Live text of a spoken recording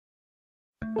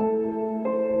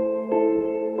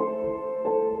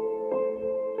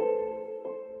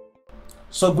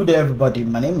So good day everybody,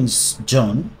 my name is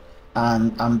John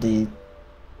and I'm the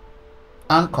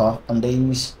anchor on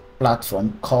this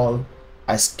platform called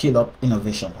I Skill Up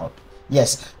Innovation Hub.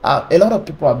 Yes, a lot of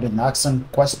people have been asking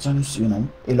questions,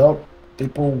 a lot of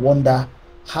people wonder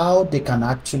how they can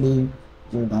actually,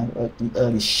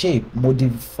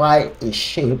 modify a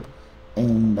shape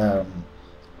in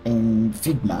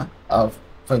Figma.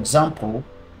 For example,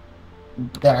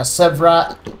 there are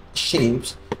several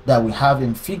shapes that we have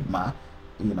in Figma.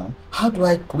 How do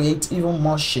I create even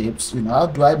more shapes? How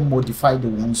do I modify the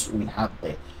ones we have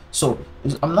there? So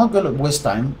I'm not going to waste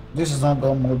time. This is not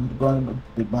going to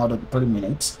be more than 3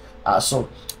 minutes.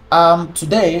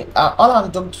 Today all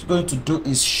I'm just going to do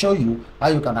is show you how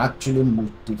you can actually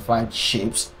modify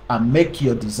shapes and make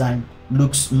your design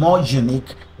looks more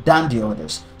unique than the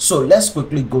others. So let's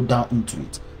quickly go down into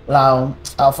it. Now,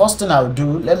 first thing I'll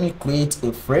do, let me create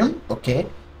a frame. Okay,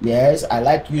 yes, I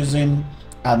like using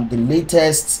the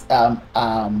latest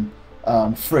frame,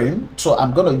 so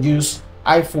I'm gonna use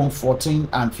iPhone 14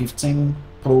 and 15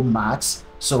 Pro Max.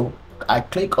 So I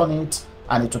click on it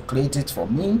and it will create it for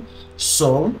me.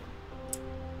 So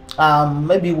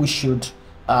maybe we should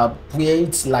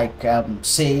create like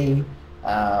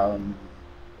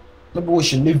maybe we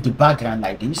should leave the background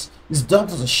like this. It's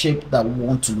just the shape that we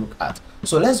want to look at.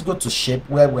 So let's go to shape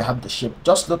where we have the shape.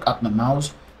 Just look at my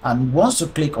mouse, and once you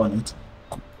click on it,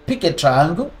 pick a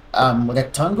triangle,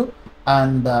 rectangle,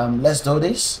 and let's do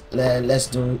this. Let's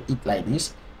do it like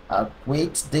this.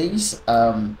 Create this.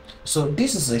 So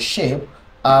this is a shape.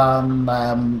 I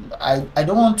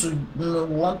don't want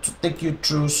to take you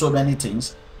through so many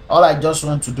things. All I just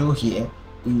want to do here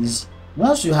is,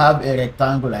 once you have a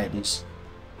rectangle like this,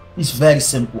 it's very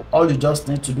simple. All you just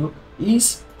need to do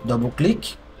is double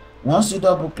click. Once you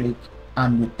double click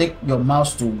and you take your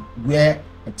mouse to where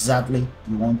exactly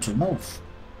you want to move,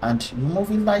 and you move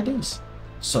it like this.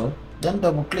 So then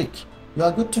double click, you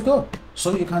are good to go.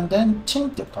 So you can then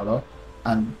change the color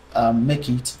and make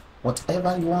it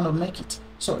whatever you want to make it.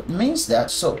 So it means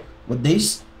that, so with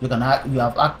this you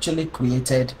have actually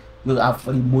created, you have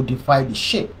modified the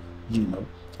shape.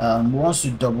 Once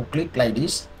you double click like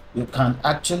this, you can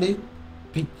actually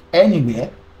pick anywhere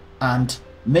and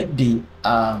make the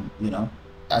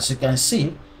as you can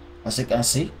see,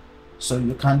 so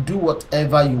you can do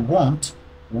whatever you want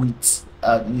with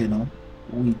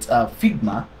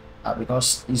Figma,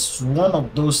 because it's one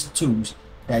of those tools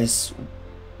that is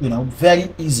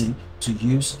very easy to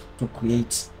use to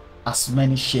create as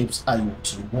many shapes as you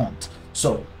want.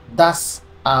 So that's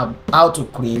how to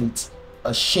create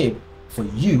a shape for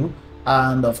you.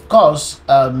 And of course,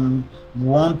 you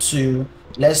want to,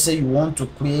 let's say you want to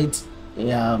create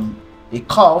a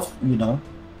curve. You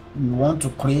want to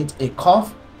create a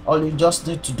curve. All you just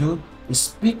need to do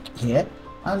is pick here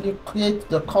and you create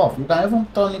the curve. You can even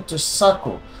turn it to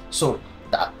circle. So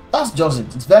that's just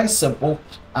it. It's very simple,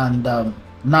 and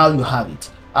now you have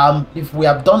it. If we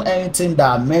have done anything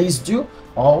that amazed you,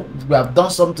 or we have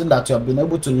done something that you have been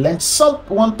able to learn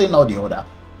one thing or the other,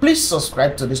 please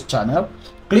subscribe to this channel.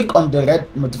 Click on the red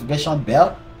notification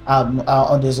bell, on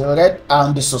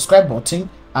the subscribe button,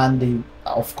 and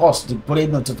of course the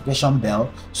green notification bell,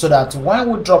 so that when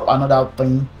we drop another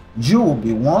thing, you will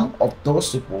be one of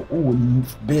those people who will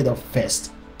be the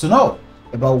first to know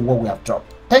about what we have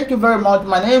dropped. Thank you very much.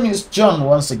 My name is John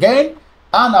once again,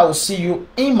 and I will see you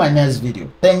in my next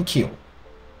video. Thank you.